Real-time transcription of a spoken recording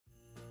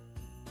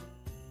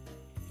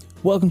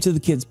Welcome to the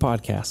Kidz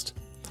podcast,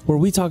 where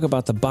we talk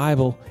about the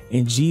Bible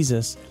and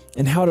Jesus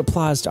and how it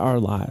applies to our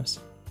lives.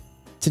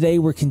 Today,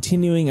 we're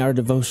continuing our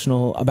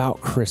devotional about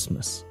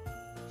Christmas.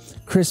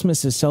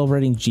 Christmas is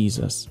celebrating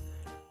Jesus,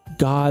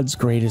 God's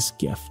greatest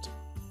gift.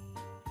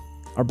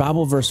 Our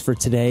Bible verse for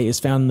today is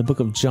found in the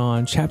book of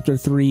John, chapter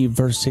 3,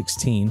 verse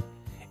 16,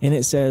 and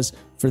it says,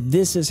 "For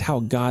this is how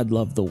God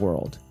loved the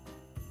world.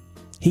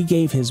 He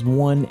gave his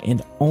one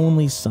and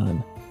only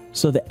Son,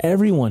 so that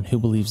everyone who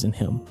believes in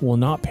him will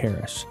not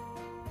perish,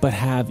 but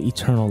have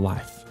eternal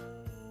life."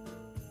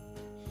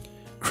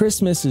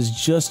 Christmas is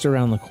just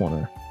around the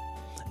corner.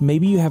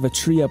 Maybe you have a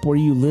tree up where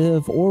you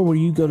live or where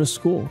you go to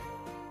school.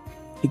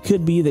 It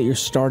could be that you're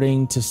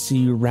starting to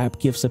see wrapped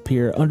gifts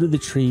appear under the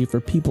tree for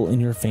people in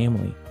your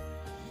family.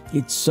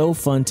 It's so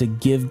fun to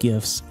give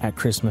gifts at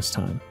Christmas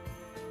time.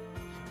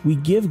 We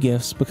give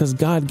gifts because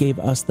God gave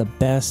us the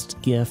best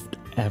gift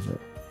ever.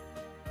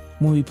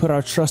 When we put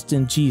our trust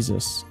in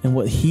Jesus and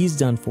what He's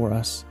done for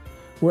us,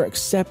 we're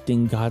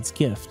accepting God's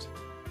gift.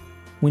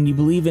 When you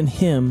believe in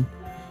Him,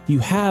 you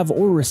have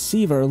or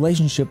receive a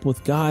relationship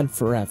with God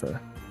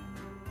forever.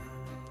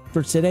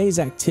 For today's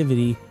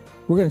activity,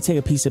 we're going to take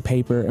a piece of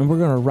paper and we're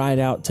going to write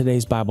out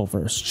today's Bible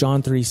verse,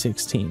 John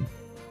 3:16.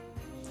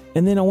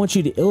 And then I want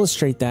you to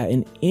illustrate that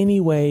in any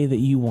way that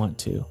you want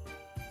to.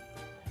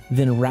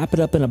 Then wrap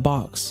it up in a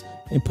box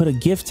and put a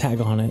gift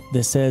tag on it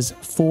that says,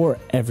 "For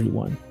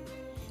everyone."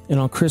 And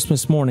on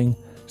Christmas morning,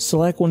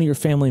 select one of your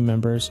family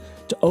members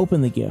to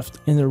open the gift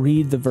and to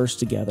read the verse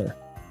together.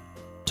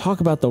 Talk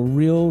about the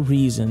real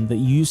reason that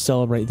you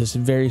celebrate this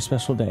very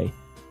special day,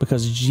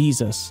 because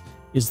Jesus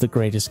is the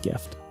greatest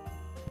gift.